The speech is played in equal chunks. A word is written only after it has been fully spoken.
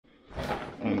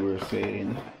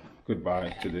saying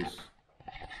goodbye to this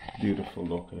beautiful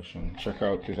location.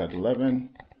 Checkout is at 11,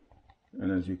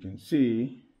 and as you can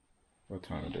see, what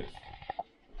time it is.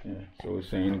 Yeah, so we're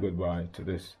saying goodbye to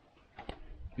this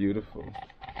beautiful,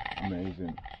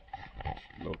 amazing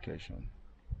location.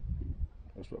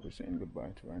 That's what we're saying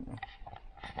goodbye to right now.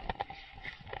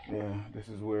 Yeah, this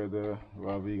is where the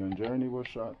Raw Vegan Journey was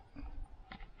shot.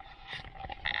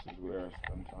 This is where I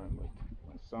spent time with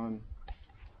my son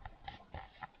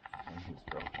and his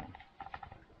girlfriend.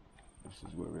 This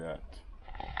is where we're at.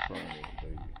 Currently,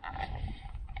 baby.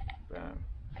 Bam.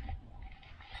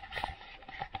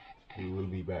 We will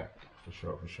be back for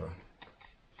sure, for sure.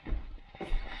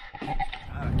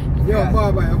 Yo,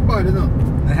 Baba, I'm bad enough.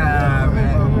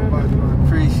 Man.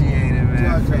 Appreciate it,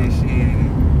 man. Appreciate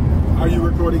it. Are you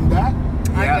recording that?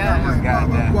 Yeah, I just got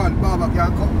that. Baba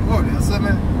can't come on, you see me?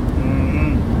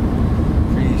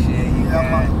 Appreciate you,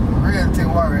 man. Real thing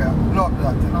warrior. Love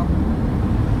that, you know?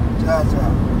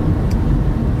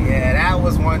 Yeah, that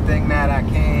was one thing that I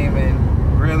came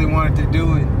and really wanted to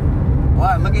do it.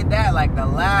 What? Look at that, like the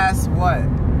last, what?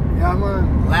 Yeah,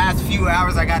 man. Last few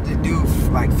hours I got to do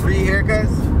like 3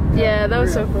 haircuts. Yeah, that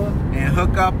was so cool. And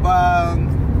hook up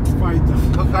Fighter.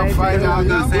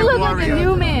 He looked like a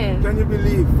new man. Can you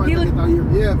believe? He looked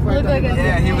like a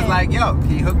yeah, he was like, yo,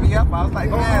 can you hook me up? I was like,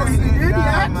 man, sit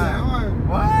down, man.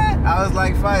 What? I was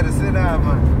like, fighter, sit down,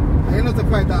 man. I ain't not to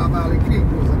fight that about the creep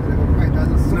was up there. Fight that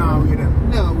just no, we don't.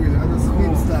 No, we don't. That's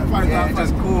cool stuff. Yeah, it's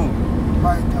just cool.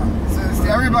 Fight that. So see,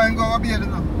 everybody go up here, you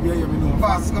know. Yeah, we know.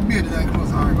 Fast go beard that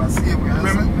close everybody. See him.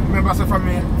 Remember I said from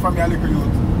me a little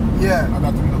youth. Yeah. I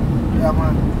got to know. Yeah,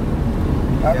 man.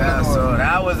 Yeah, so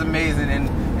that was amazing, and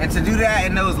to do that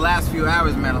in those last few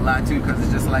hours meant a lot too, because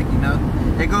it's just like, you know,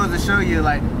 it goes to show you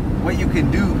like what you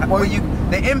can do,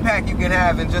 the impact you can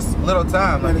have in just little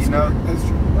time, like, you know. That's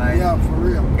true. Like, yeah, for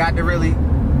real. Got to really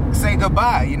say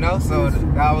goodbye, you know. So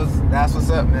that's what's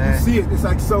up, man. You see it, it's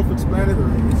like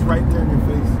self-explanatory. It's right there in your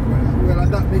face. Well, I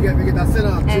thought we get that sit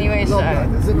up. Anyway, you're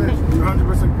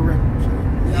 100% correct.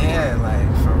 Yeah, like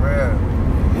for real.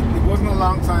 It wasn't a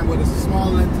long time, but it's a small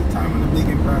length of time and a big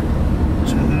impact.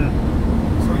 So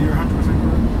you're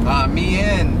 100% correct. Me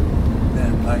and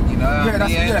them, like, you know,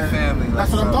 me and the family. Like,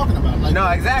 that's what I'm talking about. Like, no,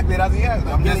 exactly. That's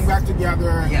I'm getting back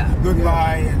together. Yeah.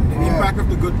 Goodbye and the impact of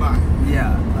the goodbye.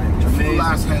 Yeah, like the full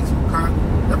last heads,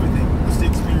 everything. It's the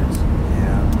experience.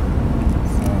 Yeah.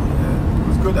 So yeah, it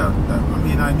was good. I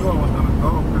mean, I knew I was gonna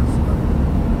go because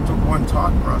it took one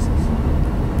thought process.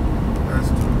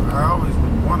 I always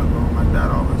would want to go. My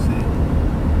dad always said,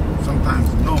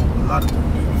 sometimes no, a lot of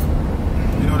times.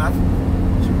 You know that?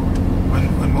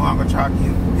 When Mohammed Chaki,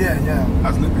 I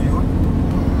was looking at you,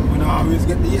 we don't always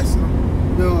get the yes,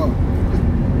 no.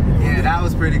 Yeah, that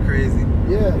was pretty crazy.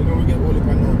 Yeah. You know, we get all the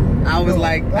no. I was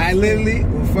like, I literally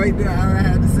will fight there. I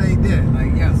had to say that.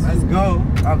 Like, yo, let's go.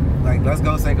 Let's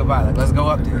go say goodbye. Like, let's go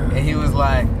up there. And he was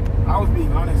like, I was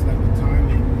being honest, like the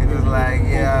timing. He was like,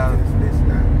 yeah.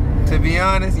 To be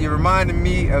honest, you reminded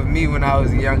me of me when I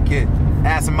was a young kid.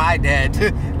 Asking my dad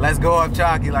to, let's go up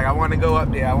Chalky. Like, I want to go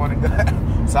up there. I want to go.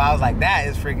 So I was like, that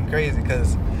is freaking crazy,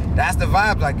 because that's the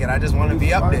vibes I get. I just want to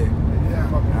be up there.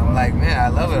 I'm like, man, I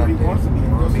love it up there. I want to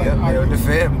be up there with the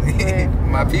family,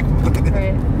 my people. I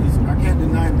can't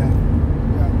deny that.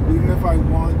 Even if I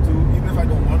want to, even if I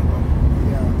don't want to go,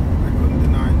 I couldn't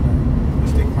deny that.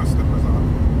 Just take my slippers off.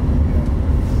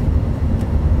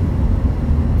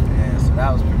 Yeah, so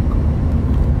that was pretty cool.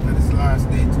 And it's the last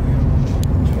day too.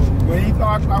 When he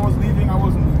thought I was leaving, I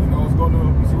wasn't leaving. I was going to,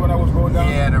 you see when I was going down?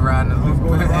 Yeah, around the loop. I was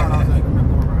going around, I was like, I'm going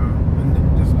to go around. And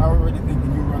just, I already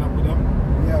thinking you run up with them.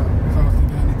 Yeah. So I was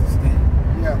thinking I need to stay.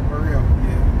 Yeah, for real.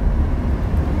 Yeah.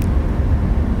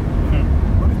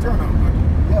 But it turned out good.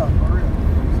 Yeah, for real.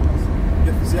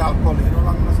 You have to see how Colin, you know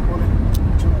how I'm going to call it?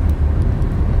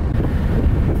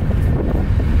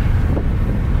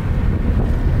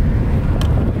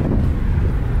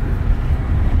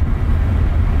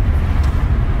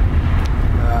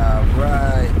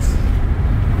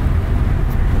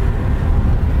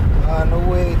 On the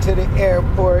way to the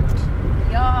airport.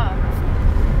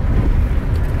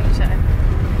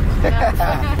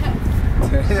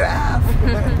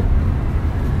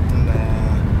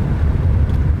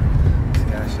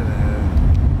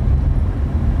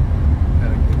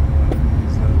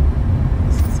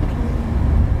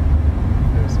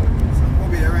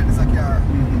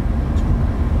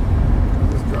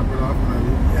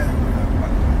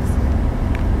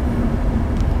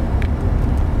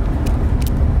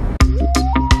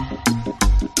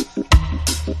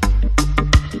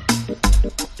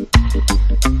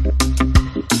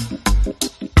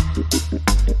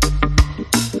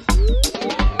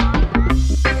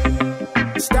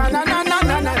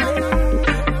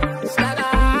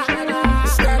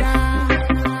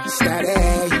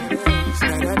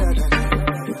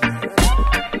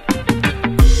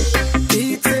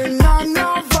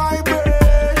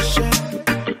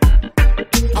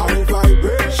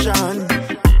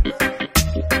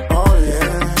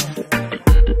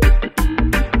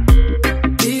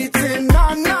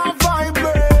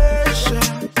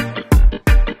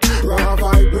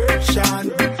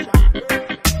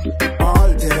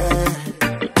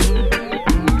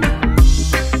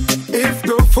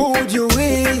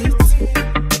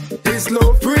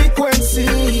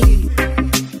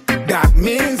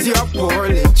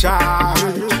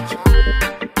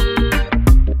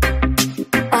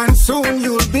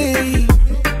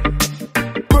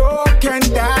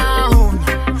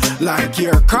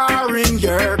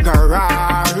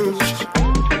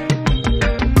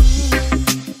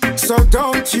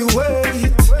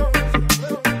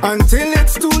 until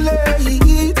it's too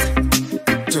late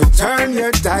to turn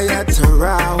your diet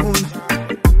around.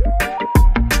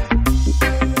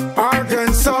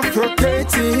 Organs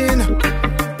suffocating,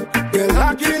 they're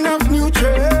lacking of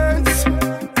nutrients,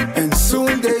 and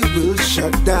soon they will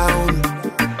shut down.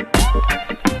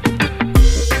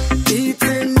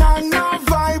 Eating on a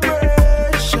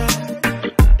vibration,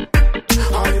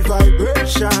 high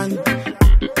vibration.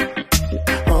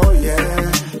 Oh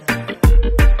yeah.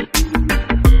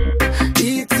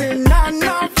 Eating on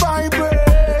a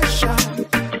vibration,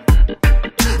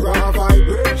 raw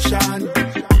vibration.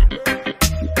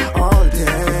 All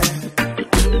day.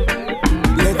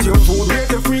 Let your food raise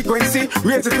the frequency,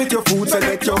 raise it with your food, so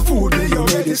let your food be your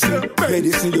medicine.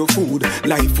 Medicine your food,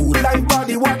 life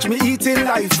body, watch me eating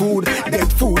life food.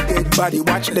 Dead food, dead body,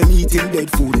 watch them eating dead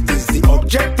food. It is the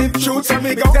objective truth, so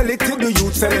me go tell it to the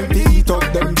youth, tell them to eat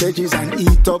up them veggies and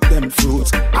eat up them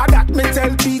fruits. I that me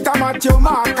tell Peter, Matthew,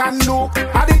 Mark and Luke,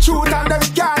 I the truth and them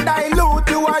can't dilute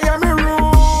you, I am me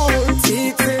roots.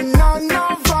 Eating on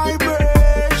a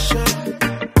vibration,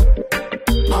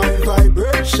 high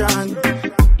vibration.